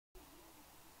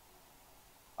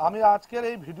আমি আজকের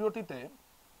এই ভিডিওটিতে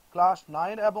ক্লাস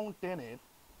 9 এবং 10 এর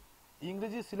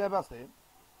ইংরেজি সিলেবাসে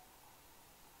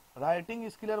রাইটিং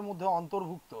স্কিলের মধ্যে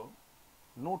অন্তর্ভুক্ত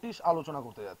নোটিশ আলোচনা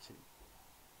করতে যাচ্ছি।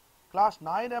 ক্লাস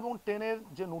 9 এবং 10 এর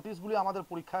যে নোটিশগুলি আমাদের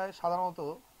পরীক্ষায় সাধারণত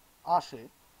আসে,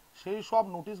 সেই সব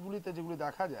নোটিশগুলিতে যেগুলি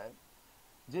দেখা যায়,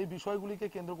 যে বিষয়গুলিকে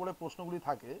কেন্দ্র করে প্রশ্নগুলি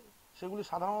থাকে, সেগুলি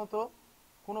সাধারণত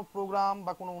কোনো প্রোগ্রাম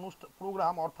বা কোনো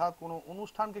প্রোগ্রাম অর্থাৎ কোনো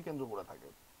অনুষ্ঠানকে কেন্দ্র করে থাকে।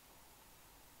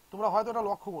 তোমরা হয়তো এটা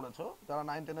লক্ষ্য করেছো, যারা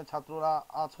 9-10 এর ছাত্ররা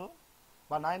আছো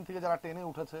বা 9 থেকে যারা 10-এ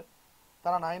উঠেছে,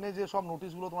 তারা 9-এ যে সব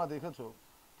নোটিশগুলো তোমরা দেখেছো,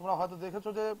 তোমরা হয়তো দেখেছো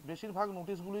যে বেশিরভাগ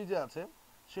নোটিশগুলি যে আছে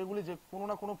সেগুলি যে কোনো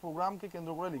না কোনো প্রোগ্রামকে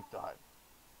কেন্দ্র করে লিখতে হয়।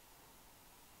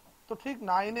 তো ঠিক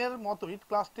 9-এর মতোই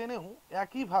ক্লাস 10-এও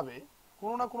একইভাবে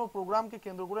কোনো না কোনো প্রোগ্রামকে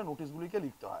কেন্দ্র করে নোটিশগুলিকে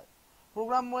লিখতে হয়।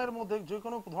 প্রোগ্রামের মধ্যে যে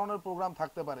কোনো ধরনের প্রোগ্রাম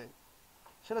থাকতে পারে,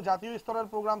 সেটা জাতীয় স্তরের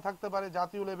প্রোগ্রাম থাকতে পারে,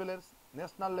 জাতীয় লেভেলের,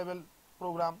 ন্যাশনাল লেভেল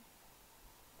প্রোগ্রাম।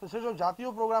 তো সেসব জাতীয়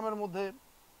প্রোগ্রামের মধ্যে,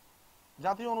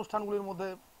 জাতীয় অনুষ্ঠানগুলির মধ্যে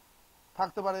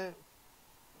থাকতে পারে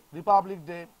রিপাবলিক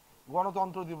ডে,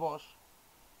 গণতন্ত্র দিবস,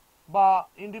 বা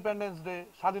ইন্ডিপেন্ডেন্স ডে,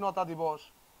 স্বাধীনতা দিবস,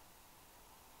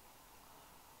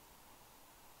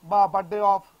 বা বার্থডে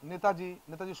অফ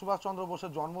নেতাজি সুভাষচন্দ্র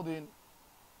বোসের জন্মদিন।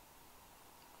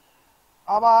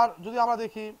 আবার যদি আমরা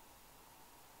দেখি,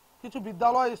 কিছু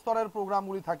বিদ্যালয় স্তরের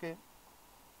প্রোগ্রামগুলি থাকে,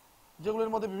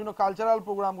 যেগুলির মধ্যে বিভিন্ন কালচারাল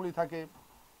প্রোগ্রামগুলি থাকে,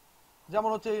 যেমন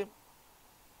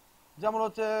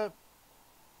হচ্ছে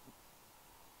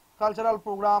cultural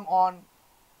programme on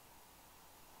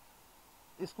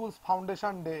schools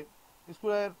foundation day,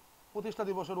 স্কুলের প্রতিষ্ঠা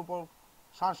দিবসের উপর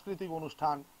সাংস্কৃতিক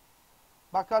অনুষ্ঠান,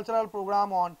 বা cultural programme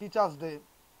on teachers day,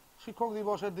 শিক্ষক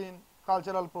দিবসের দিন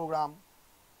কালচারাল প্রোগ্রাম,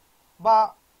 বা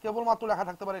কেবলমাত্র লেখা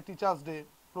থাকতে পারে টিচার্স ডে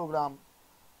প্রোগ্রাম,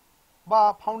 বা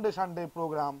ফাউন্ডেশন ডে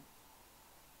প্রোগ্রাম।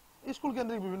 স্কুল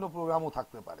কেন্দ্রিক বিভিন্ন প্রোগ্রামও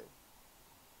থাকতে পারে।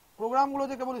 প্রোগ্রামগুলো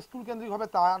যে কেবল স্কুল কেন্দ্রিক হবে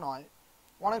তা নয়,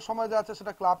 অনেক সময় যা আছে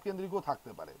সেটা ক্লাব কেন্দ্রিকও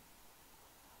থাকতে পারে।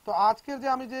 তো আজকের যে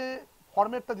আমি যে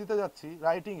ফরম্যাটটা দিতে যাচ্ছি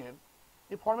রাইটিং এর,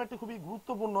 এই ফরম্যাটটি খুবই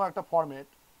গুরুত্বপূর্ণ একটা ফরম্যাট,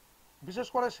 বিশেষ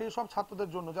করে সেই সব ছাত্রদের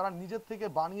জন্য যারা নিজের থেকে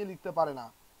বানিয়ে লিখতে পারে না।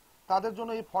 তাদের জন্য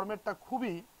এই ফরম্যাটটা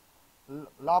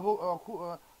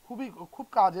খুব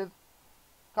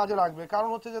কাজে লাগবে। কারণ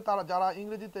হচ্ছে যে তারা যারা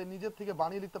ইংরেজিতে নিজের থেকে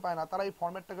বানিয়ে লিখতে পারে না, তারা এই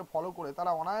ফরম্যাটটাকে ফলো করে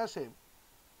তারা অনায়াসে,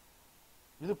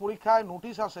 যদি পরীক্ষায়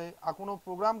নোটিশ আসে আর কোনো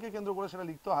প্রোগ্রামকে কেন্দ্র করে সেটা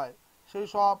লিখতে হয়, সেই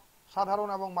সব সাধারণ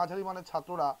এবং মাঝারি মানের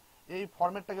ছাত্ররা এই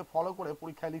ফরম্যাটটাকে ফলো করে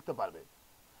পরীক্ষায় লিখতে পারবে।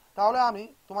 তাহলে আমি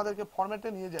তোমাদেরকে ফরম্যাটে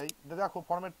নিয়ে যাই। দেখো,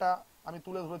 ফরম্যাটটা আমি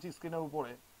তুলে ধরেছি স্ক্রিনের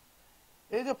উপরে।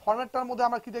 এই যে ফরম্যাটটার মধ্যে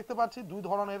আমরা কি দেখতে পাচ্ছি, দুই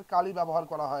ধরনের কালি ব্যবহার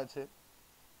করা হয়েছে,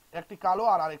 একটি কালো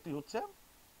আর আরেকটি হচ্ছে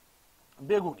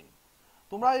বেগুনি।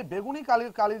 তোমরা এই বেগুনি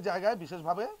কালির জায়গায়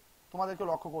বিশেষভাবে তোমাদেরকে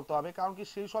লক্ষ্য করতে হবে, কারণ কি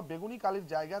সেই সব বেগুনি কালির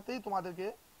জায়গাতেই তোমাদেরকে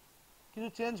কিছু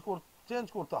চেঞ্জ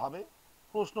করতে হবে।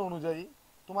 প্রশ্ন অনুযায়ী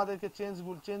তোমাদেরকে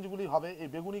চেঞ্জগুলি হবে এই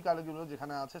বেগুনি কালিগুলো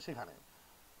যেখানে আছে সেখানে।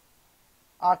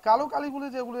 আর কালো কালিগুলি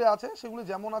যেগুলি আছে সেগুলি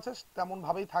যেমন আছে তেমন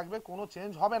ভাবেই থাকবে, কোনো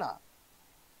চেঞ্জ হবে না।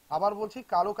 আবার বলছি,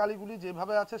 কালো কালিগুলি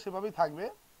যেভাবে আছে সেভাবেই থাকবে,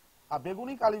 আর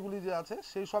বেগুনি কালিগুলি যে আছে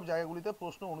সেই সব জায়গাগুলিতে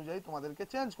প্রশ্ন অনুযায়ী তোমাদেরকে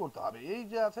চেঞ্জ করতে হবে। এই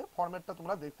যে আছে ফরম্যাটটা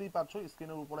তোমরা দেখতেই পাচ্ছ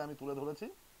স্ক্রিনের উপরে আমি তুলে ধরেছি।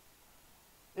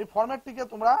 এই ফরম্যাটটিকে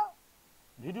তোমরা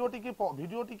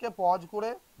ভিডিওটিকে পজ করে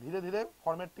ধীরে ধীরে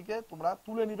ফরম্যাটটিকে তোমরা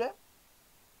তুলে নিবে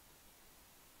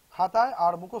খাতায়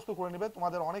আর মুখস্থ করে নিবে।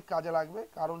 তোমাদের অনেক কাজে লাগবে,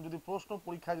 কারণ যদি প্রশ্ন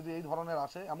পরীক্ষায় যদি এই ধরনের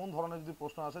আসে, এমন ধরনের যদি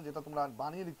প্রশ্ন আসে যেটা তোমরা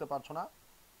বানিয়ে লিখতে পারছো না,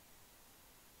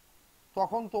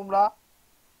 তখন তোমরা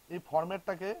এই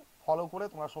ফরম্যাটটাকে ফলো করে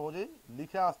তোমরা সহজেই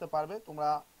লিখে আসতে পারবে। তোমরা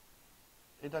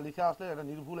এটা লিখে আসলে এটা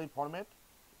নির্ভুল এই ফরম্যাট,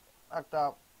 একটা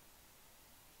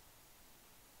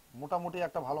মোটামুটি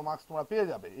একটা ভালো মার্কস তোমরা পেয়ে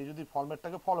যাবে এই যদি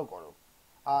ফরম্যাটটাকে ফলো করো।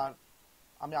 আর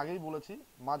আমি আগেই বলেছি,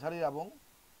 মাঝারি এবং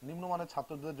নিম্নমানের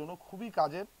ছাত্রদের জন্য খুবই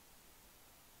কাজের।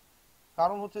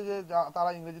 কারণ হচ্ছে যে তারা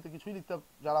ইংরেজিতে কিছুই লিখতে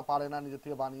যারা পারে না নিজের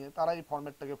থেকে বানিয়ে, তারা এই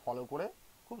ফরম্যাটটাকে ফলো করে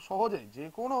খুব সহজেই যে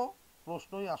কোনো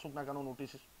প্রশ্নই আসুক না কেন,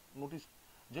 নোটিশ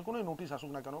যে কোনো নোটিশ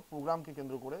আসুক না কেন, প্রোগ্রামকে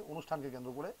কেন্দ্র করে, অনুষ্ঠানকে কেন্দ্র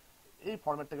করে, এই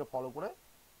ফরম্যাটটাকে ফলো করে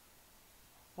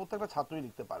প্রত্যেকটা ছাত্রই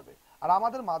লিখতে পারবে। আর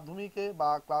আমাদের মাধ্যমিকে বা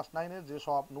ক্লাস 9-এর যে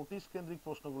সব নোটিশ কেন্দ্রিক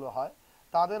প্রশ্নগুলো হয়,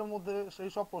 তাদের মধ্যে সেই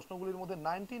সব প্রশ্নগুলির মধ্যে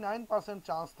 99%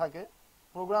 চান্স থাকে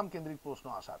প্রোগ্রাম কেন্দ্রিক প্রশ্ন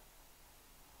আসার।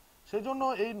 সেই জন্য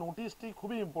এই নোটিশটি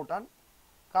খুবই ইম্পর্ট্যান্ট,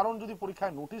 কারণ যদি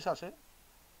পরীক্ষায় নোটিশ আসে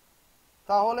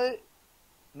তাহলে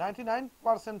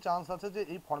 99% চান্স আছে যে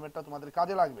এই ফরম্যাটটা তোমাদের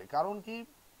কাজে লাগবে। কারণ কি,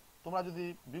 তোমরা যদি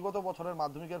বিগত বছরের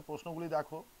মাধ্যমিকের প্রশ্নগুলি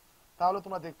দেখো, তাহলে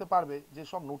তোমরা দেখতে পারবে যে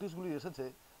সব নোটিশগুলি এসেছে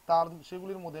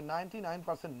সেগুলির মধ্যে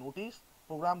 99% নোটিশ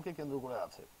প্রোগ্রামকে কেন্দ্র করে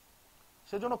আছে।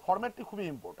 সেজন্য ফরম্যাটটি খুবই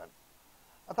ইম্পর্ট্যান্ট।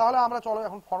 তাহলে আমরা চলো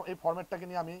এখন এই ফরম্যাটটাকে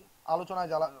নিয়ে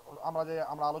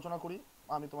আমরা আলোচনা করি।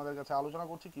 আমি তোমাদের কাছে আলোচনা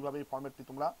করছি কিভাবে এই ফরম্যাটটি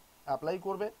তোমরা অ্যাপ্লাই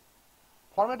করবে।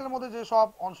 ফরম্যাটের মধ্যে যে সব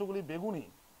অংশগুলি বেগুনি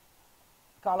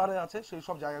কালারে আছে সেই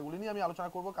সব জায়গাগুলি নিয়ে আমি আলোচনা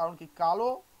করব, কারণ কি কালো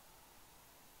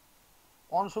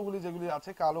অংশগুলি যেগুলি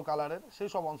আছে কালো কালারের সেই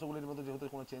সব অংশগুলির মধ্যে যেহেতু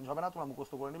কোনো চেঞ্জ হবে না, তোমরা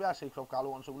মুখস্থ করে নিবে, আর সেই সব কালো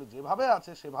অংশগুলি যেভাবে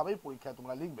আছে সেভাবেই পরীক্ষায়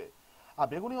তোমরা লিখবে। আর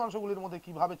বেগুনি অংশগুলির মধ্যে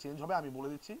কিভাবে চেঞ্জ হবে আমি বলে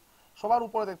দিচ্ছি। সবার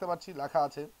উপরে দেখতে পাচ্ছি লেখা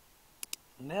আছে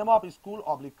name of school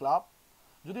oblique club.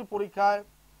 যদি পরীক্ষায়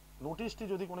নোটিশটি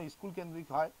যদি কোনো স্কুল কেন্দ্রিক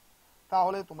হয়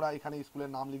তাহলে তোমরা এখানে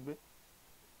স্কুলের নাম লিখবে,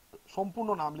 সম্পূর্ণ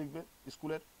নাম লিখবে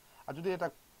স্কুলের। আর যদি এটা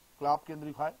ক্লাব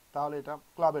কেন্দ্রিক হয় তাহলে এটা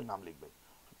ক্লাবের নাম লিখবে।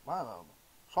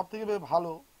 সব থেকে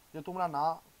ভালো যে তোমরা না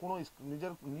কোনো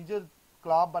নিজের নিজের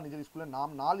ক্লাব বা নিজের স্কুলের নাম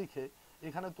না লিখে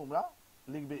এখানে তোমরা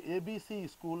লিখবে এবিসি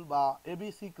স্কুল বা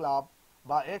এবিসি ক্লাব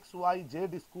বা XYZ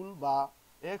স্কুল বা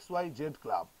XYZ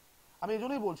ক্লাব। আমি এই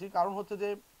জন্যই বলছি, কারণ হচ্ছে যে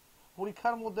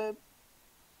পরীক্ষার মধ্যে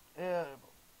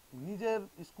নিজের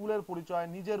স্কুলের পরিচয়,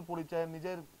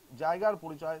 নিজের জায়গার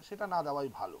পরিচয় সেটা না দেওয়াই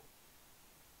ভালো,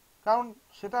 কারণ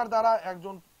সেটার দ্বারা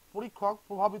একজন পরীক্ষক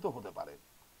প্রভাবিত হতে পারে।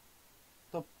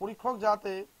 তো পরীক্ষক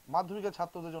যাতে মাধ্যমিকের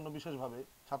ছাত্রদের জন্য, বিশেষভাবে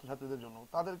ছাত্রছাত্রীদের জন্য,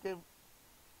 তাদেরকে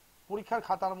পরীক্ষার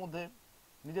খাতার মধ্যে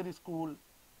নিজের স্কুল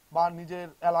বা নিজের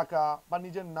এলাকা বা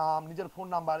নিজের নাম, নিজের ফোন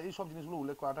নাম্বার এইসব জিনিসগুলো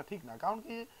উল্লেখ করাটা ঠিক না, কারণ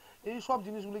কি এই সব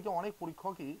জিনিসগুলিকে অনেক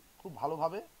পরীক্ষকই খুব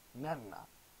ভালোভাবে নেন না।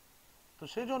 তো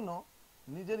সেই জন্য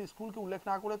নিজের স্কুলকে উল্লেখ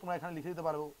না করে তোমরা এখানে লিখে দিতে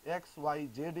পারো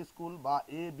XYZ স্কুল বা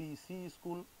ABC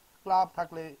স্কুল, ক্লাব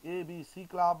থাকলে ABC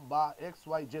ক্লাব বা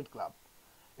XYZ ক্লাব।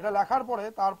 এটা লেখার পরে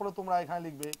তারপরে তোমরা এখানে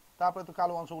লিখবে, তারপরে তো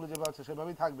কালো অংশগুলো যেভাবে আছে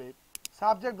সেভাবেই থাকবে।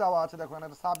 সাবজেক্ট দেওয়া আছে, দেখো এখানে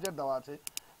একটা সাবজেক্ট দেওয়া আছে।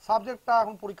 সাবজেক্টটা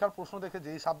এখন পরীক্ষার প্রশ্ন দেখে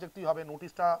যেই সাবজেক্টই হবে,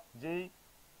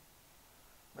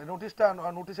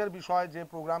 নোটিশের বিষয় যে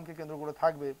প্রোগ্রামকে কেন্দ্র করে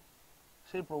থাকবে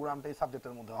সেই প্রোগ্রামটাই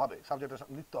সাবজেক্টের মধ্যে হবে, সাবজেক্টে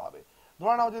লিখতে হবে।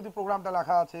 ধরে নাও যদি প্রোগ্রামটা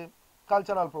লেখা আছে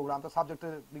কালচারাল প্রোগ্রাম, তো সাবজেক্টে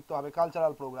লিখতে হবে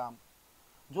কালচারাল প্রোগ্রাম।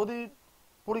 যদি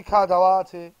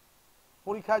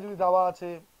পরীক্ষায় যদি দেওয়া আছে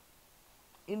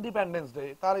ইন্ডিপেন্ডেন্স ডে,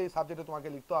 তার এই সাবজেক্টে তোমাকে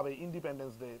লিখতে হবে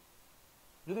ইন্ডিপেন্ডেন্স ডে।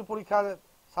 যদি পরীক্ষার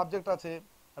সাবজেক্ট আছে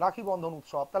রাখি বন্ধন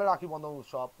উৎসব, তাহলে রাখি বন্ধন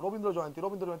উৎসব। রবীন্দ্র জয়ন্তী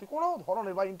কোনো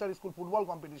ধরনের, বা ইন্টার স্কুল ফুটবল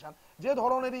কম্পিটিশন, যে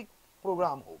ধরনেরই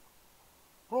প্রোগ্রাম হোক।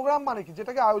 প্রোগ্রাম মানে কি?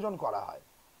 যেটাকে আয়োজন করা হয়,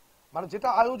 মানে যেটা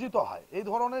আয়োজিত হয়, এই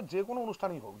ধরনের যে কোনো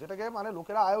অনুষ্ঠানই হোক যেটাকে মানে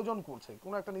লোকেরা আয়োজন করছে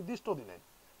কোনো একটা নির্দিষ্ট দিনে,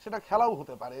 সেটা খেলাও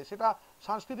হতে পারে, সেটা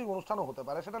সাংস্কৃতিক অনুষ্ঠানও হতে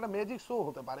পারে, সেটা একটা ম্যাজিক শো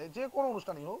হতে পারে, যে কোনো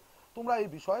অনুষ্ঠানই হোক, তোমরা এই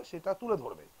বিষয়ে সেটা তুলে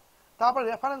ধরবে। তারপর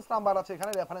রেফারেন্স নাম্বার আছে,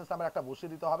 এখানে রেফারেন্স নাম্বার একটা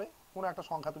বসিয়ে দিতে হবে, কোনো একটা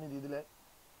সংখ্যা তুমি দিয়ে দিলে,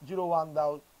 01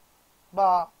 দাও বা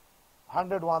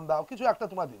 101 দাও, কিছু একটা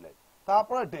তোমরা দিলে।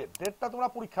 তারপরে ডেটটা তোমরা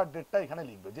পরীক্ষার ডেটটা এখানে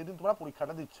লিখবে, যেদিন তোমরা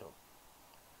পরীক্ষাটা দিচ্ছ।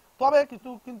 তবে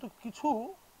কিন্তু কিছু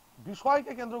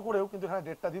বিষয়কে কেন্দ্র করেও কিন্তু এখানে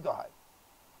ডেটটা দিতে হয়।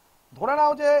 ধরে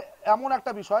নাও যে এমন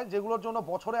একটা বিষয় যেগুলোর জন্য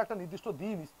বছরে একটা নির্দিষ্ট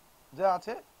দিন যে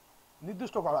আছে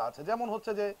নির্দিষ্ট করা আছে, যেমন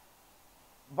হচ্ছে যে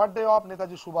বার্থডে অফ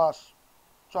নেতাজি সুভাষ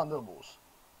চন্দ্র বোস,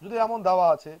 যদি এমন দেওয়া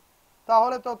আছে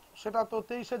তাহলে তো সেটা তো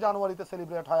 23শে জানুয়ারিতে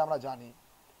সেলিব্রেট হয় আমরা জানি।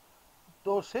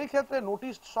 তো সেই ক্ষেত্রে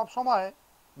নোটিশ সব সময়,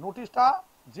 নোটিশটা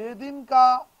যেদিনকা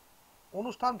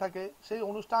অনুষ্ঠান থাকে সেই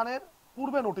অনুষ্ঠানের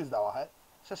পূর্বে নোটিশ দেওয়া হয়,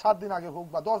 সে 7 দিন আগে হোক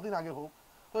বা 10 দিন আগে হোক।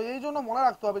 তো এই জন্য মনে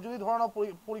রাখতে হবে, যদি ধরো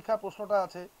পরীক্ষার প্রশ্নটা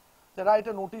আছে যে write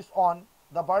a notice on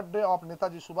the birthday of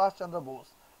Netaji Subhash Chandra Bose,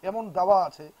 এমন দেওয়া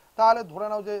আছে, তাহলে ধরে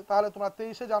নাও যে তাহলে তোমরা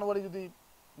 23শে জানুয়ারি যদি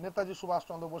নেতাজি সুভাষ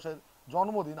চন্দ্র বোসের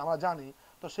জন্মদিন আমরা জানি,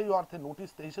 তো সেই অর্থে নোটিশ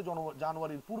 23শে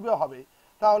জানুয়ারির পূর্বে হবে,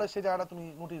 তাহলে সেই জায়গাটা তুমি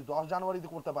নোটিশ 10 জানুয়ারিতে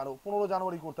করতে পারো, 15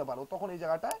 জানুয়ারি করতে পারো। তখন এই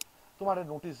জায়গাটায় তোমার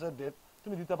নোটিশের ডেট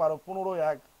তুমি দিতে পারো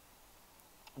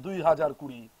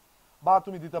 15/1/2020, বা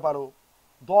তুমি দিতে পারো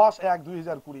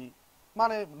 10/1/2020,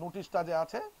 মানে নোটিশটা যে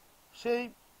আছে সেই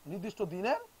নির্দিষ্ট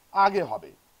দিনের আগে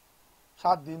হবে,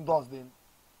 7 দিন 10 দিন।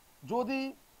 যদি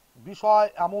বিষয়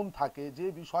এমন থাকে যে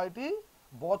বিষয়টি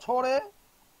বছরে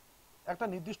একটা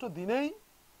নির্দিষ্ট দিনেই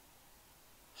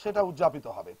সেটা উদযাপিত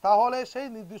হবে, তাহলে সেই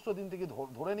নির্দিষ্ট দিনটিকে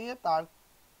ধরে নিয়ে তার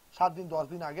 7 দিন 10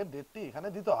 দিন আগের ডেটটি এখানে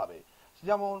দিতে হবে।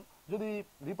 যেমন যদি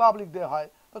রিপাবলিক ডে হয়,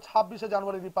 তো 26শে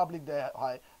জানুয়ারি রিপাবলিক ডে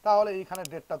হয়, তাহলে এইখানে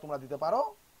ডেটটা তোমরা দিতে পারো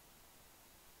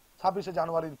 26শে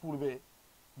জানুয়ারির পূর্বে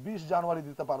 20 জানুয়ারি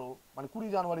দিতে পারো, মানে 20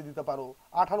 জানুয়ারি দিতে পারো,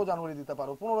 18 জানুয়ারি দিতে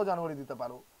পারো, 15 জানুয়ারি দিতে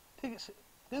পারো, ঠিক।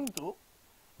 কিন্তু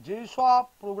যেসব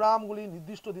প্রোগ্রামগুলি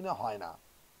নির্দিষ্ট দিনে হয় না,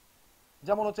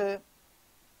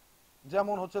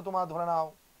 যেমন হচ্ছে তোমার ধরে নাও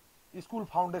স্কুল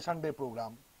ফাউন্ডেশন ডে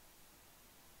প্রোগ্রাম,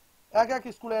 এক এক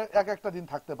স্কুলে এক একটা দিন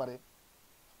থাকতে পারে।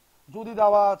 যদি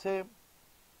দেওয়া আছে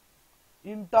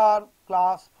ইন্টার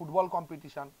ক্লাস ফুটবল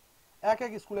কম্পিটিশন, এক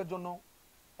এক স্কুলের জন্য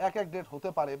এক এক ডেট হতে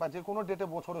পারে, বা যে কোনো ডেটে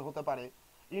বছরে হতে পারে।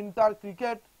 ইন্টার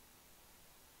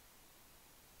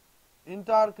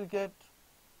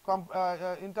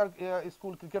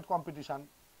স্কুল ক্রিকেট কম্পিটিশন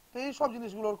তো এই সব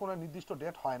জিনিসগুলোর কোনো নির্দিষ্ট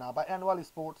ডেট হয় না, বা অ্যানুয়াল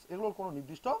স্পোর্টস এগুলোর কোনো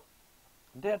নির্দিষ্ট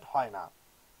ডেট হয় না,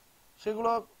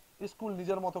 সেগুলো স্কুল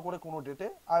নিজের মতো করে কোনো ডেটে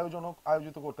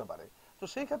আয়োজিত করতে পারে। তো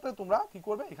সেই ক্ষেত্রে তোমরা কি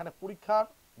করবে, এখানে পরীক্ষার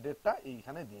ডেটটা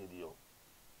এইখানে দিয়ে দিও,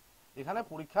 এখানে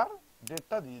পরীক্ষার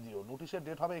ডেটটা দিয়ে দিও, নোটিশের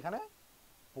ডেট হবে এখানে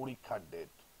পরীক্ষার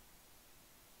ডেট,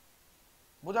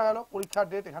 বোঝা গেল? পরীক্ষার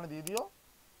ডেট এখানে দিয়ে দিও।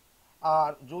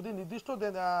 আর যদি নির্দিষ্ট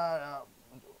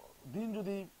দিন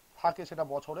যদি থাকে সেটা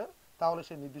বছরের, তাহলে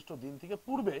সেই নির্দিষ্ট দিন থেকে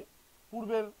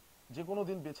পূর্বের যে কোনো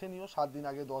দিন বেছে নিও, 7 দিন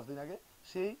আগে 10 দিন আগে,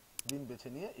 সেই দিন বেছে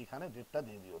নিয়ে এখানে ডেটটা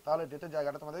দিয়ে দিও। তাহলে ডেটের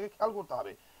জায়গাটা তোমাদেরকে খেয়াল করতে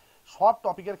হবে। সব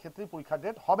টপিকের ক্ষেত্রে পরীক্ষার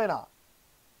ডেট হবে না,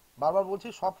 বারবার বলছি,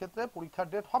 সব ক্ষেত্রে পরীক্ষার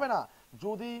ডেট হবে না।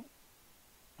 যদি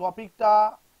টপিকটা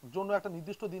জন্য একটা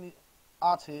নির্দিষ্ট দিন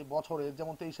আছে বছরে,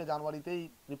 যেমন 23শে জানুয়ারিতেই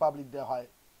রিপাবলিক ডে হয়,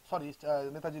 সরি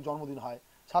নেতাজির জন্মদিন হয়,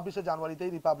 26শে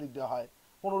জানুয়ারিতেই রিপাবলিক ডে হয়,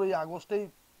 15ই আগস্টেই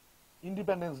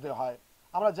ইন্ডিপেন্ডেন্স ডে হয়,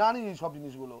 আমরা জানি এই সব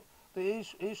জিনিসগুলো। তো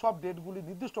এই সব ডেটগুলি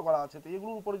নির্দিষ্ট করা আছে, তো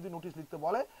এগুলোর উপরে যদি নোটিশ লিখতে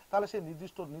বলে, তাহলে সেই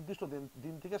নির্দিষ্ট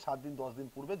দিন থেকে 7 দিন 10 দিন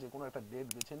পূর্বে যে কোনো একটা ডেট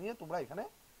বেছে নিয়ে তোমরা এখানে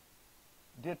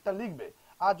ডেটটা লিখবে।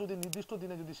 আর যদি নির্দিষ্ট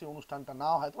দিনে যদি সেই অনুষ্ঠানটা না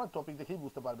হয়, তোমরা টপিক দেখেই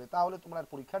বুঝতে পারবে, তাহলে তোমরা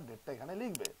পরীক্ষার ডেটটা এখানে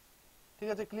লিখবে। ঠিক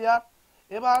আছে, ক্লিয়ার?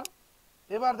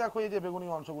 এবার দেখো এই যে বেগুনি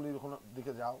অংশগুলির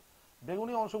দিকে যাও।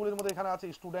 বেগুনি অংশগুলির মধ্যে এখানে আছে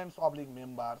স্টুডেন্টস অবলিক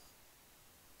মেম্বার্স,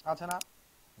 আছে না?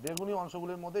 বেগুনি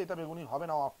অংশগুলির মধ্যে এটা বেগুনি হবে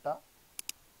না, অফটা,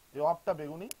 এই অফটা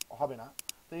বেগুনি হবে না।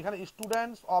 তো এখানে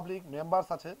স্টুডেন্টস অবলিক মেম্বার্স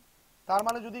আছে, তার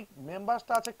মানে যদি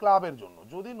মেম্বার্সটা আছে ক্লাবের জন্য,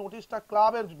 যদি নোটিশটা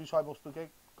ক্লাবের বিষয়বস্তুকে,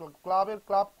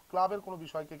 ক্লাবের কোনো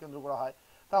বিষয়কে কেন্দ্র করা হয়,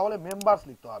 তাহলে মেম্বার্স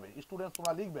লিখতে হবে, স্টুডেন্টস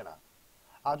তোমরা লিখবে না।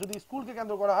 আর যদি স্কুলকে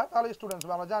কেন্দ্র করা হয়, তাহলে স্টুডেন্টস,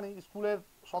 আমরা জানি স্কুলের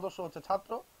সদস্য হচ্ছে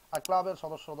ছাত্র, আর ক্লাবের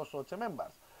সদস্য হচ্ছে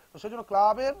মেম্বার্স। তো সেই জন্য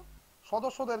ক্লাবের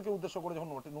সদস্যদেরকে উদ্দেশ্য করে যখন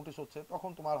নোটিশ হচ্ছে, তখন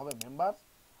তোমার হবে মেম্বার্স।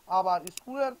 আবার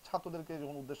স্কুলের ছাত্রদেরকে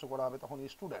যখন উদ্দেশ্য করা হবে, তখন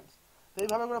স্টুডেন্টস। তো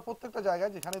এইভাবে করে প্রত্যেকটা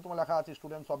জায়গায় যেখানে তোমার লেখা আছে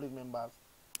স্টুডেন্টস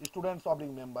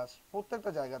অবলিক মেম্বার্স,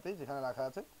 প্রত্যেকটা জায়গাতেই যেখানে লেখা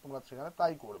আছে তোমরা সেখানে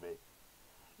তাই করবে।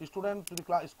 স্টুডেন্ট যদি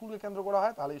স্কুলকে কেন্দ্র করা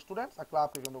হয় তাহলে স্টুডেন্টস, আর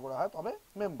ক্লাবকে কেন্দ্র করা হয় তবে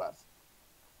মেম্বার্স।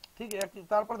 ঠিক একই।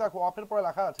 তারপরে দেখো অফের পরে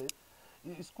লেখা আছে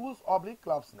স্কুলস অবলিক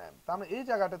ক্লাবস নেম, তার মানে এই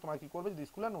জায়গাটা তোমরা কি করবে, যদি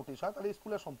স্কুলের নোটিশ হয় তাহলে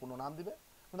স্কুলের সম্পূর্ণ নাম দিবে।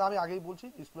 কিন্তু আমি আগেই বলছি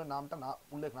স্কুলের নামটা না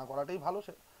উল্লেখ না করাটাই ভালো,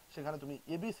 সেখানে তুমি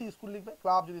এবিসি স্কুল লিখবে,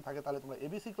 ক্লাব যদি থাকে তাহলে তোমরা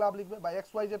এবিসি ক্লাব লিখবে, বা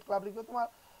XYZ ক্লাব লিখবে তোমার,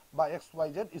 বা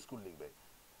XYZ স্কুল লিখবে।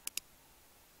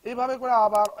 এইভাবে করে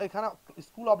আবার এখানে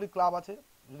স্কুল অবলিক ক্লাব আছে,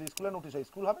 যদি স্কুলের নোটিশ হয়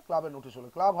স্কুল হবে, ক্লাবের নোটিশ হলে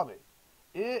ক্লাব হবে।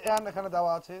 এন এখানে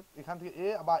দেওয়া আছে, এখান থেকে এ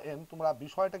বা এন তোমরা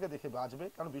বিষয়টাকে দেখে বাঁচবে,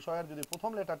 কারণ বিষয়ের যদি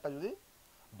প্রথম লেটারটা যদি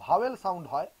ভাওয়েল সাউন্ড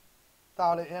হয়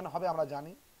তাহলে এন হবে, আমরা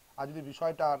জানি। আর যদি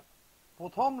বিষয়টার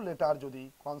প্রথম লেটার যদি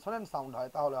কনসোনেন্ট সাউন্ড হয়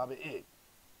তাহলে হবে এ।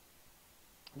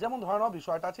 যেমন ধরে নাও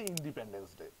বিষয়টা আছে ইন্ডিপেন্ডেন্স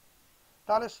ডে,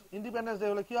 তাহলে ইন্ডিপেন্ডেন্স ডে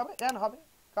হলে কি হবে, এন হবে,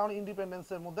 কারণ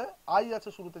ইন্ডিপেন্ডেন্সের মধ্যে আই আছে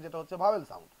শুরুতে, যেটা হচ্ছে ভাওয়েল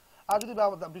সাউন্ড। আর যদি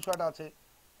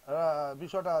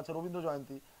বিষয়টা আছে রবীন্দ্র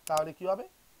জয়ন্তী, তাহলে কি হবে,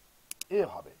 এ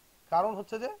হবে, কারণ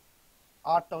হচ্ছে যে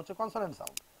আরটা হচ্ছে কনসোনেন্ট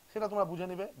সাউন্ড। সেটা তোমরা বুঝে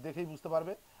নিবে, দেখেই বুঝতে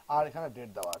পারবে। আর এখানে ডেট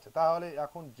দেওয়া আছে, তাহলে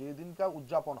এখন যে দিনকার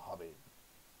উদযাপন হবে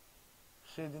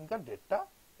সেই দিনকার ডেটটা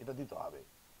এটা দিতে হবে।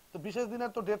 তো বিশেষ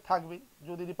দিনের তো ডেট থাকবেই,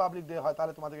 যদি রিপাবলিক ডে হয়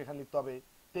তাহলে তোমাদের এখানে লিখতে হবে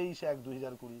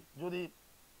 23/1/2020, যদি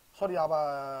সরি আবার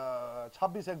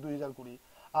 26/1/2020।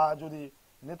 আর যদি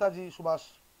নেতাজি সুভাষ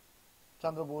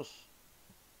চন্দ্র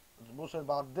বোসের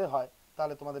বার্থডে হয়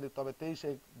তাহলে তোমাদের লিখতে হবে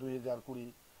 23/1/2020।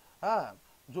 হ্যাঁ,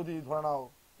 যদি ধরে নাও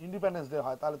ইন্ডিপেন্ডেন্স ডে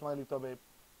হয় তাহলে তোমায় লিখতে হবে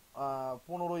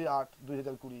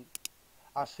 15/8/2020।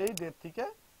 আর সেই ডেট থেকে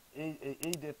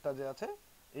এই ডেটটা যে আছে,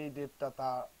 এই ডেটটা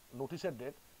তার নোটিশের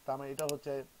ডেট, তার মানে এটা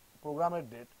হচ্ছে প্রোগ্রামের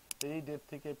ডেট। তো এই ডেট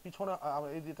থেকে পিছনে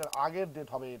এই ডেটের আগের ডেট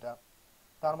হবে এটা,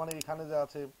 তার মানে এখানে যে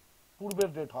আছে পূর্বের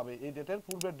ডেট হবে, এই ডেটের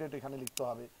পূর্বের ডেট এখানে লিখতে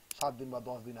হবে 7 দিন বা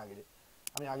 10 দিন আগে।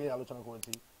 আমি আগেই আলোচনা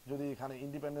করেছি, যদি এখানে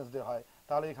ইন্ডিপেন্ডেন্স ডে হয়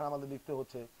তাহলে এখানে আমাদের লিখতে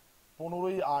হচ্ছে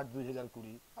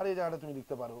 15/8/2020। আর এই জায়গাটা তুমি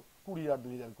লিখতে পারো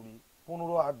 20/8/2020,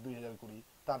 15/8/2020,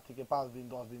 তার থেকে 5 দিন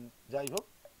 10 দিন যাই হোক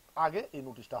আগে এই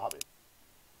নোটিশটা হবে।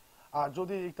 আর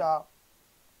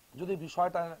যদি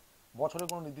বিষয়টা বছরে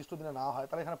কোনো নির্দিষ্ট দিনে না হয়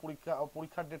তাহলে এখানে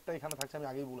পরীক্ষার ডেটটা এখানে থাকছে, আমি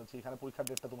আগেই বলেছি এখানে পরীক্ষার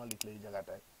ডেটটা তোমার লিখলে এই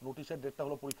জায়গাটায়, নোটিশের ডেটটা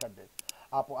হলো পরীক্ষার ডেট,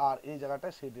 আর এই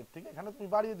জায়গাটায় সেই ডেট থেকে এখানে তুমি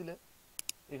বাড়িয়ে দিলে,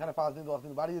 এখানে 5 দিন 10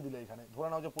 দিন বাড়িয়ে দিলে। এখানে ধরে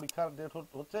নাও যে পরীক্ষার ডেট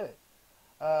হচ্ছে,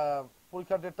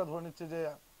 পরীক্ষার ডেটটা ধরে নিচ্ছে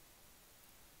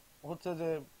যে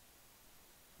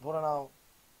ধরে নাও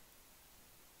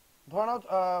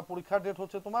পরীক্ষার ডেট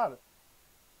হচ্ছে তোমার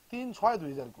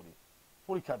 3/6/2020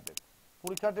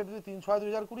 পরীক্ষার ডেট যদি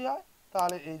 3/6/2020 হয়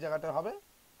তাহলে এই জায়গাটা হবে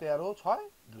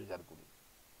 13/6/2020।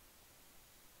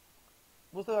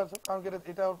 বুঝতে পারছো? কারণ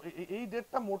এটা এই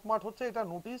ডেটটা মোটমাট হচ্ছে এটা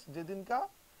নোটিশ, যেদিনকা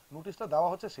নোটিশটা দেওয়া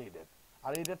হচ্ছে সেই ডেট,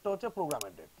 আর এই ডেটটা হচ্ছে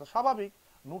প্রোগ্রামের ডেট। তো স্বাভাবিক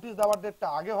নোটিশ দেওয়ার ডেটটা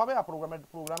আগে হবে আর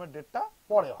প্রোগ্রামের ডেটটা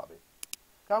পরে হবে।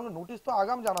 কারণ নোটিশ তো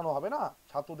আগাম জানানো হবে না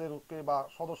ছাত্রদেরকে বা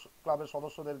ক্লাবের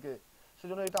সদস্যদেরকে,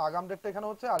 সেজন্য এটা আগাম ডেটটা এখানে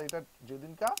হচ্ছে, আর এটা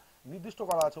যেদিনকা নির্দিষ্ট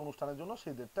করা আছে অনুষ্ঠানের জন্য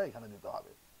সেই ডেটটা এখানে দিতে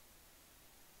হবে।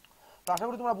 তো আশা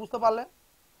করি তোমরা বুঝতে পারলে।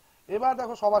 এবার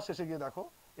দেখো সবার শেষে গিয়ে দেখো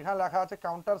এখানে লেখা আছে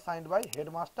counter signed by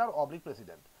headmaster oblique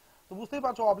president. তো বুঝতেই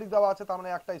পারছো অবলিক দেওয়া আছে, তার মানে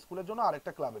একটা স্কুলের জন্য আর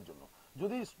একটা ক্লাবের জন্য।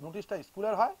 যদি নোটিশটা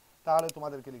স্কুলের হয় তাহলে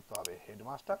তোমাদেরকে লিখতে হবে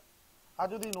হেডমাস্টার, আর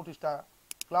যদি নোটিশটা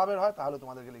ক্লাবের হয় তাহলে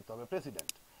তোমাদেরকে লিখতে হবে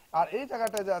প্রেসিডেন্ট। আর এই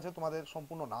জায়গাটায় যে আছে তোমাদের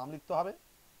সম্পূর্ণ নাম লিখতে হবে,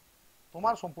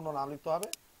 তোমার সম্পূর্ণ নাম লিখতে হবে,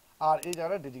 আর এই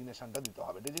জায়গায় ডেজিগনেশনটা দিতে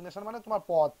হবে। ডেজিগনেশন মানে তোমার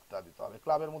পদটা দিতে হবে,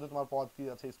 ক্লাবের মধ্যে তোমার পদ কি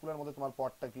আছে, স্কুলের মধ্যে তোমার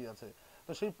পদটা কি আছে।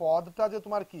 তো সেই পদটা যে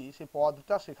তোমার কি, সেই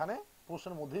পদটা সেখানে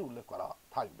প্রশ্নের মধ্যেই উল্লেখ করা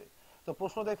থাকবে। তো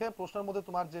প্রশ্ন দেখে প্রশ্নের মধ্যে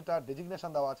তোমার যেটা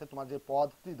ডেজিগনেশন দেওয়া আছে, তোমার যে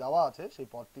পদটি দেওয়া আছে সেই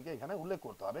পদটিকে এখানে উল্লেখ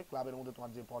করতে হবে। ক্লাবের মধ্যে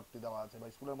তোমার যে পদটি দেওয়া আছে বা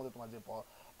স্কুলের মধ্যে তোমার যে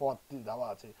পদটি দেওয়া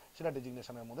আছে সেটা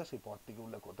ডেজিগনেশনের মধ্যে সেই পদটিকে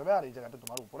উল্লেখ করতে হবে, আর এই জায়গাটা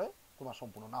তোমার উপরে তোমার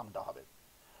সম্পূর্ণ নামটা হবে।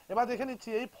 এবার দেখে নিচ্ছি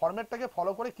এই ফরম্যাটটাকে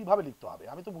ফলো করে কিভাবে লিখতে হবে।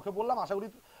 আমি তো মুখে বললাম, আশা করি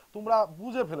তোমরা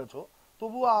বুঝে ফেলেছো,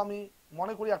 তবুও আমি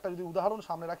মনে করি একটা যদি উদাহরণ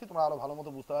সামনে রাখি তোমরা আরো ভালো মতো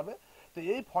বুঝতে পারবে। তো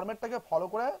এই ফরম্যাটটাকে ফলো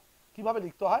করে কিভাবে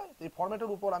লিখতে হয়, এই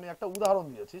ফরম্যাটের উপর আমি একটা উদাহরণ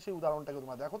দিয়েছি, সেই উদাহরণটাকে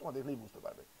তোমরা দেখো, তোমরা দেখলেই বুঝতে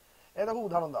পারবে। এই দেখো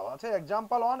উদাহরণ দেওয়া আছে,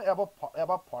 এক্সাম্পল অন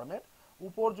অ্যাবভ ফরম্যাট,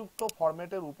 উপরযুক্ত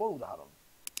ফরম্যাটের উপর উদাহরণ।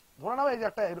 ধরে নাও এই যে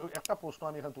একটা প্রশ্ন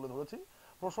আমি এখানে তুলে ধরেছি।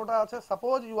 প্রশ্নটা আছে,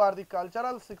 suppose you R the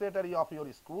cultural secretary of your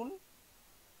school.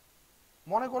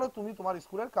 মনে করো তুমি তোমার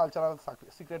স্কুলের কালচারাল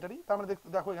সেক্রেটারি। তার মানে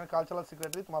দেখো এখানে কালচারাল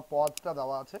সেক্রেটারি তোমার পদটা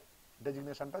দেওয়া আছে,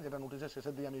 ডেজিগনেশনটা যেটা নোটিশের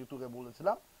শেষের দিকে আমি ইউটিউবে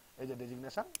বলেছিলাম, এই যে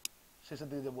ডেজিগনেশন শেষের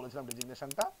দিকে যে বলেছিলাম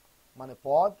ডেজিগনেশনটা মানে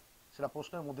পদ, সেটা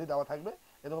প্রশ্নের মধ্যেই দেওয়া থাকবে।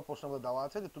 এ দেখো প্রশ্নের মধ্যে দেওয়া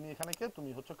আছে যে তুমি এখানে কে, তুমি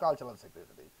হচ্ছে cultural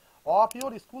secretary of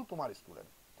your school, তোমার স্কুলের।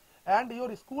 And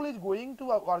your school is going to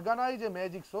organise a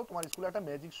magic show, তোমার স্কুলে একটা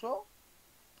ম্যাজিক শো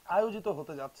আয়োজিত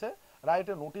হতে যাচ্ছে। Write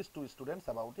a notice two students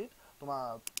about it, তোমার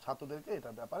ছাত্রদেরকে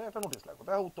এটার ব্যাপারে একটা নোটিশ লাগবে।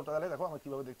 দেখো উত্তরটা তাহলে দেখো আমরা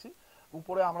কিভাবে দেখছি।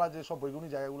 উপরে আমরা যে সব বৈগুণী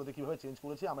জায়গাগুলোতে কিভাবে চেঞ্জ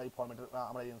করেছি আমরা এই ফরম্যাটের,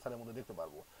 আমরা এই অ্যান্সারের মধ্যে দেখতে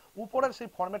পারবো। উপরের সেই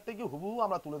ফরম্যাটটাকে হুবহু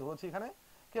আমরা তুলে ধরেছি এখানে,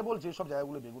 কেবল যেসব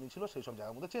জায়গাগুলো বেগুনি ছিল সেই সব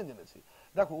জায়গার মধ্যে চেঞ্জ এনেছি।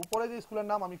 দেখো উপরে যে স্কুলের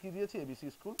নাম আমি কি দিয়েছি, এবিসি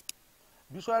স্কুল।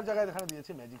 বিষয়ের জায়গায় এখানে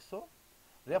দিয়েছি ম্যাজিক শো।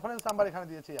 রেফারেন্স নাম্বার এখানে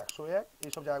দিয়েছি 101।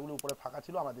 এইসব জায়গাগুলো উপরে ফাঁকা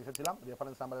ছিল, আমরা দেখেছিলাম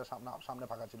রেফারেন্স নাম্বারের সামনে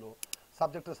ফাঁকা ছিল,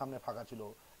 সাবজেক্টের সামনে ফাঁকা ছিল,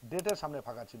 ডেটের সামনে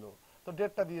ফাঁকা ছিল। তো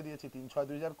ডেটটা দিয়ে দিয়েছি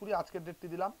 3/6/2020, আজকের ডেটটি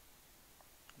দিলাম,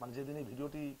 মানে যেদিন এই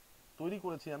ভিডিওটি তৈরি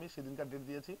করেছি আমি সেদিনকার ডেট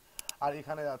দিয়েছি। আর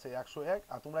এখানে আছে 101,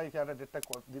 আর তোমরা এখানে ডেটটা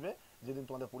দিবে যেদিন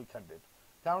তোমাদের পরীক্ষার ডেট।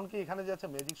 কারণ কি এখানে যে আছে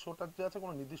ম্যাজিক শোটা যে আছে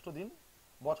কোনো নির্দিষ্ট দিন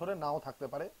বছরে নাও থাকতে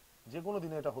পারে, যে কোনো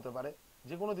দিনে এটা হতে পারে,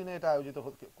 যে কোনো দিনে এটা আয়োজিত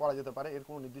করা যেতে পারে, এর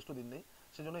কোনো নির্দিষ্ট দিন নেই।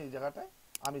 সেজন্য এই জায়গাটায়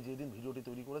আমি যেদিন ভিডিওটি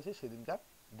তৈরি করেছি সেদিনকার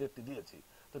ডেটটি দিয়েছি।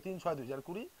 তো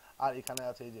 3/6/2020, আর এখানে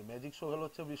আছে এই যে ম্যাজিক শো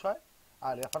হচ্ছে বিষয়,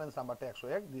 আর রেফারেন্স নাম্বারটা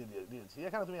 101 দিয়েছি।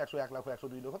 এখানে তুমি 101 লেখো,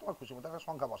 102 লেখো, তোমার খুশি মতো একটা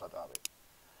সংখ্যা বসাতে হবে।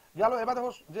 গেল। এবার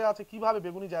দেখো যে আছে কিভাবে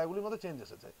বেগুনি জায়গাগুলির মধ্যে চেঞ্জ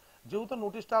এসেছে। যেহেতু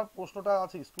নোটিশটার প্রশ্নটা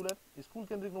আছে স্কুলের, স্কুল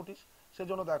কেন্দ্রিক নোটিশ,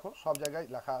 সেজন্য দেখো সব জায়গায়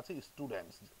লেখা আছে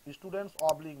স্টুডেন্টস, স্টুডেন্টস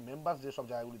অবলিক মেম্বার্স যেসব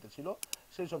জায়গাগুলিতে ছিল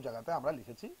সেই সব জায়গাতে আমরা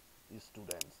লিখেছি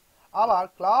স্টুডেন্টস। আবার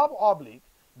ক্লাব অবলিক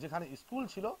যেখানে স্কুল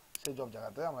ছিল সেই সব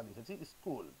জায়গাতে আমরা লিখেছি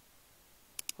স্কুল।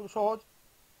 খুব সহজ,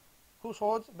 খুব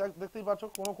সহজ, দেখতেই পাচ্ছ,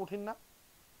 কোনো কঠিন না,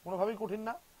 কোনোভাবেই কঠিন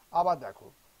না। আবার দেখো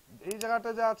এই জায়গাটা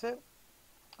যা আছে,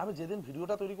 আমি যেদিন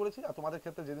ভিডিওটা তৈরি করেছি আর তোমাদের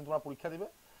ক্ষেত্রে যেদিন তোমরা পরীক্ষা দিবে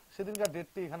সেদিনকার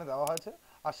ডেটটি এখানে দেওয়া হয়েছে,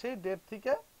 আর সেই ডেট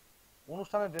থেকে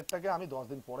অনুষ্ঠানের ডেটটাকে আমি 10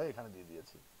 দিন পরে এখানে দিয়ে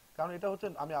দিয়েছি। কারণ এটা হচ্ছে,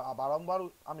 আমি বারংবার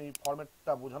আমি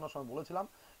ফরম্যাটটা বোঝানোর সময় বলেছিলাম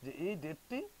যে এই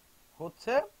ডেটটি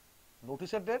হচ্ছে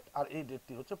নোটিশের ডেট আর এই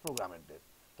ডেটটি হচ্ছে প্রোগ্রামের ডেট।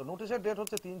 তো নোটিশের ডেট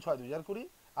হচ্ছে 3/6/2020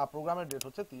 আর প্রোগ্রামের ডেট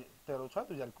হচ্ছে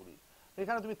 13/6/2020।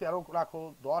 এখানে তুমি 13 রাখো,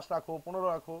 10 রাখো, 15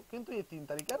 রাখো, কিন্তু এই 3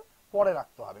 তারিখের পরে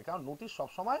রাখতে হবে, কারণ নোটিশ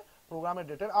সবসময় প্রোগ্রামের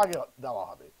ডেটের আগে দেওয়া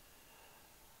হবে।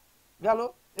 গেল।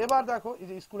 এবার দেখো এই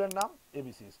যে স্কুলের নাম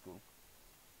এবিসি স্কুল,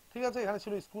 ঠিক আছে, এখানে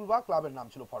ছিল স্কুল বা ক্লাবের নাম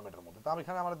ছিল ফরম্যাটের মধ্যে, তো আমি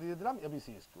এখানে আমরা দিয়ে দিলাম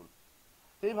এবিসি স্কুল।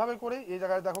 এইভাবে করে এই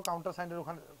জায়গায় দেখো কাউন্টার সাইনের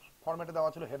ওখানে ফরম্যাটে দেওয়া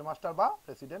ছিল হেডমাস্টার বা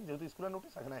প্রেসিডেন্ট, যেহেতু স্কুলের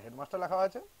নোটিশ এখানে হেডমাস্টার লেখা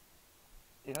হয়েছে।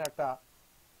 এখানে একটা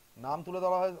নাম তুলে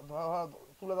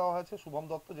দেওয়া হয়েছে শুভম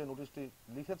দত্ত, যে নোটিশটি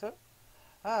লিখেছে।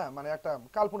 হ্যাঁ, মানে একটা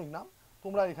কাল্পনিক নাম,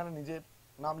 তোমরা এখানে নিজের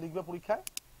নাম লিখবে পরীক্ষায়,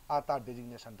 আর তার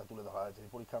ডেজিগনেশনটা তুলে দেওয়া হয়েছে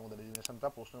পরীক্ষার মধ্যে। ডেজিগনেশনটা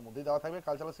প্রশ্নের মধ্যেই দেওয়া থাকবে,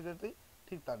 কালচারাল সেক্রেটারি,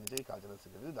 ঠিক তার নিচেই কালচারাল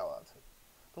সেক্রেটারি দেওয়া আছে।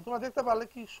 তো তোমরা দেখতে পারলে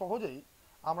কি সহজেই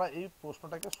আমরা এই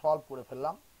প্রশ্নটাকে সলভ করে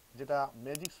ফেললাম, যেটা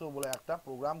ম্যাজিক শো বলে একটা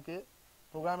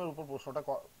প্রোগ্রামের উপর প্রশ্নটা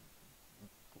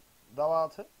দেওয়া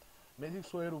আছে ম্যাজিক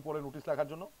শো এর উপরে নোটিশ লেখার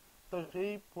জন্য। তো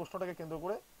এই প্রশ্নটাকে কেন্দ্র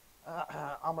করে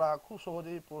আমরা খুব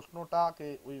সহজেই প্রশ্নটাকে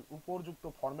ওই উপরযুক্ত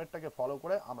ফরম্যাটটাকে ফলো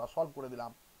করে আমরা সলভ করে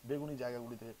দিলাম বেগুনি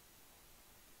জায়গাগুলিতে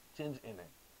চেঞ্জ এনে।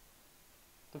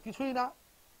 তো কিছুই না,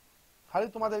 খালি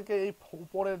তোমাদেরকে এই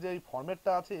উপরের যে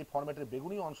ফরম্যাটটা আছে এই ফরম্যাটের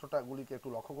বেগুনি অংশটা গুলিকে একটু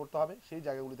লক্ষ্য করতে হবে, সেই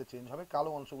জায়গাগুলিতে চেঞ্জ হবে, কালো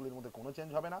অংশগুলির মধ্যে কোনো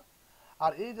চেঞ্জ হবে না।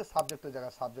 আর এই যে সাবজেক্টের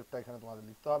জায়গায় সাবজেক্টটা এখানে তোমাদের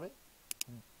লিখতে হবে,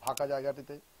 ফাঁকা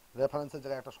জায়গাটিতে রেফারেন্সের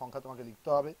জায়গায় একটা সংখ্যা তোমাকে লিখতে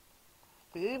হবে।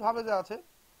 তো এইভাবে যে আছে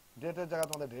ডেটের জায়গায়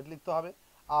তোমাদের ডেট লিখতে হবে।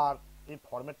 আর এই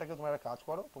ফরম্যাটটাকে তোমরা একটা কাজ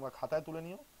করো, তোমরা খাতায় তুলে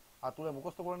নিও আর তুলে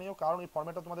মুখস্থ করে নিও, কারণ এই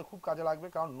ফরম্যাটটা তোমাদের খুব কাজে লাগবে।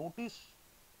 কারণ নোটিশ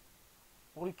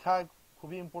পরীক্ষায়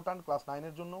খুবই ইম্পর্ট্যান্ট ক্লাস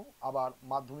 9-এর জন্য, আবার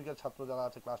মাধ্যমিকের ছাত্র যারা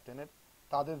আছে ক্লাস 10-এর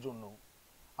তাদের জন্য।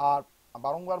 আর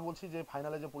বারংবার বলছি যে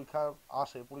ফাইনালে যে পরীক্ষা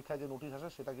আসে, পরীক্ষায় যে নোটিশ আসে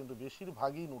সেটা কিন্তু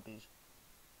বেশিরভাগই নোটিশ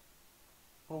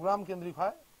প্রোগ্রাম কেন্দ্রিক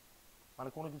হয়, মানে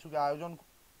কোনো কিছুকে আয়োজন,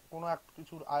 কোনো এক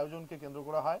কিছুর আয়োজনকে কেন্দ্র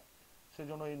করা হয়। সেই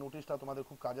জন্য এই নোটিশটা তোমাদের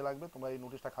খুব কাজে লাগবে। তোমরা এই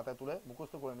নোটিশটা খাতায় তুলে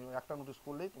মুখস্থ করে নিও। একটা নোটিশ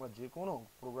করলেই তোমরা যে কোনো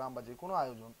প্রোগ্রাম বা যে কোনো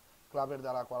আয়োজন ক্লাবের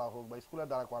দ্বারা করা হোক বা স্কুলের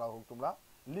দ্বারা করা হোক তোমরা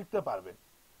লিখতে পারবে।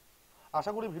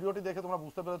 আশা করি ভিডিওটি দেখে তোমরা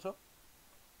বুঝতে পেরেছো।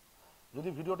 যদি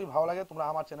ভিডিওটি ভালো লাগে তোমরা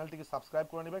আমার চ্যানেলটিকে সাবস্ক্রাইব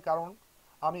করে নেবে, কারণ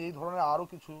আমি এই ধরনের আরও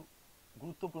কিছু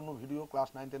গুরুত্বপূর্ণ ভিডিও ক্লাস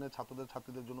 9-10-এর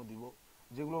ছাত্রীদের জন্য দিব,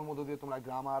 যেগুলোর মধ্যে দিয়ে তোমরা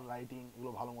গ্রামার, রাইটিং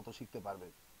এগুলো ভালো মতো শিখতে পারবে,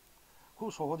 খুব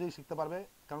সহজেই শিখতে পারবে।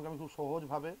 কারণ আমি খুব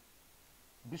সহজভাবে,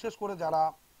 বিশেষ করে যারা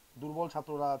দুর্বল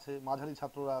ছাত্ররা আছে, মাঝারি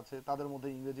ছাত্ররা আছে, তাদের মধ্যে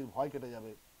ইংরেজির ভয় কেটে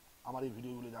যাবে আমার এই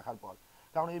ভিডিওগুলি দেখার পর।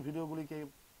 কারণ এই ভিডিওগুলিকে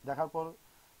দেখার পর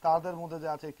তাদের মধ্যে যে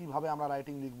আছে কিভাবে আমরা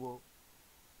রাইটিং লিখব,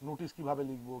 নোটিশ কিভাবে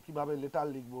লিখব, কিভাবে লেটার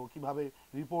লিখব, কিভাবে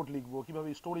রিপোর্ট লিখব, কিভাবে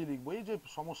স্টোরি লিখব, এই যে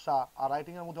সমস্যা, আর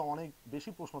রাইটিংয়ের মধ্যে অনেক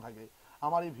বেশি প্রশ্ন থাকে,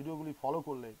 আমার এই ভিডিওগুলি ফলো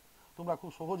করলে তোমরা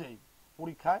খুব সহজেই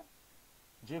পরীক্ষায়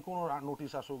যে কোনো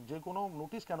নোটিশ আসুক, যে কোনো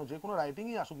নোটিশ কেন, যে কোনো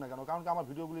রাইটিংই আসুক না কেন, কারণ আমার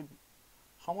ভিডিওগুলি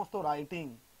সমস্ত রাইটিং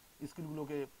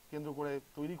স্কিলগুলোকে কেন্দ্র করে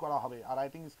তৈরি করা হবে। আর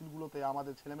রাইটিং স্কিলগুলোতে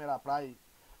আমাদের ছেলেমেয়েরা প্রায়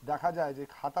দেখা যায় যে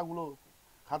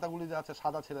খাতাগুলি যে আছে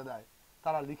সাদা ছেড়ে দেয়,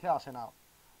 তারা লিখে আসে না।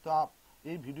 তো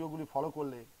এই ভিডিওগুলি ফলো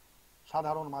করলে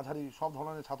সাধারণ, মাঝারি সব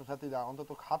ধরনের ছাত্রছাত্রীরা অন্তত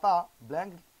খাতা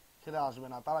ব্ল্যাঙ্ক ছেড়ে আসবে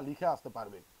না, তারা লিখে আসতে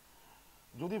পারবে।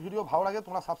 যদি ভিডিও ভালো লাগে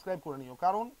তোমরা সাবস্ক্রাইব করে নিও,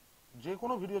 কারণ যে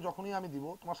কোনো ভিডিও যখনই আমি দিব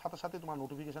তোমার সাথে সাথে তোমার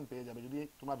নোটিফিকেশন পেয়ে যাবে, যদি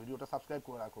তোমরা ভিডিওটা সাবস্ক্রাইব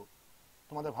করে রাখো।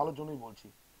 তোমাদের ভালোর জন্যই বলছি।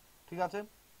 ঠিক আছে,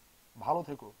 ভালো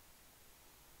থেকো,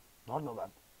 ধন্যবাদ,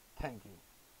 থ্যাংক ইউ।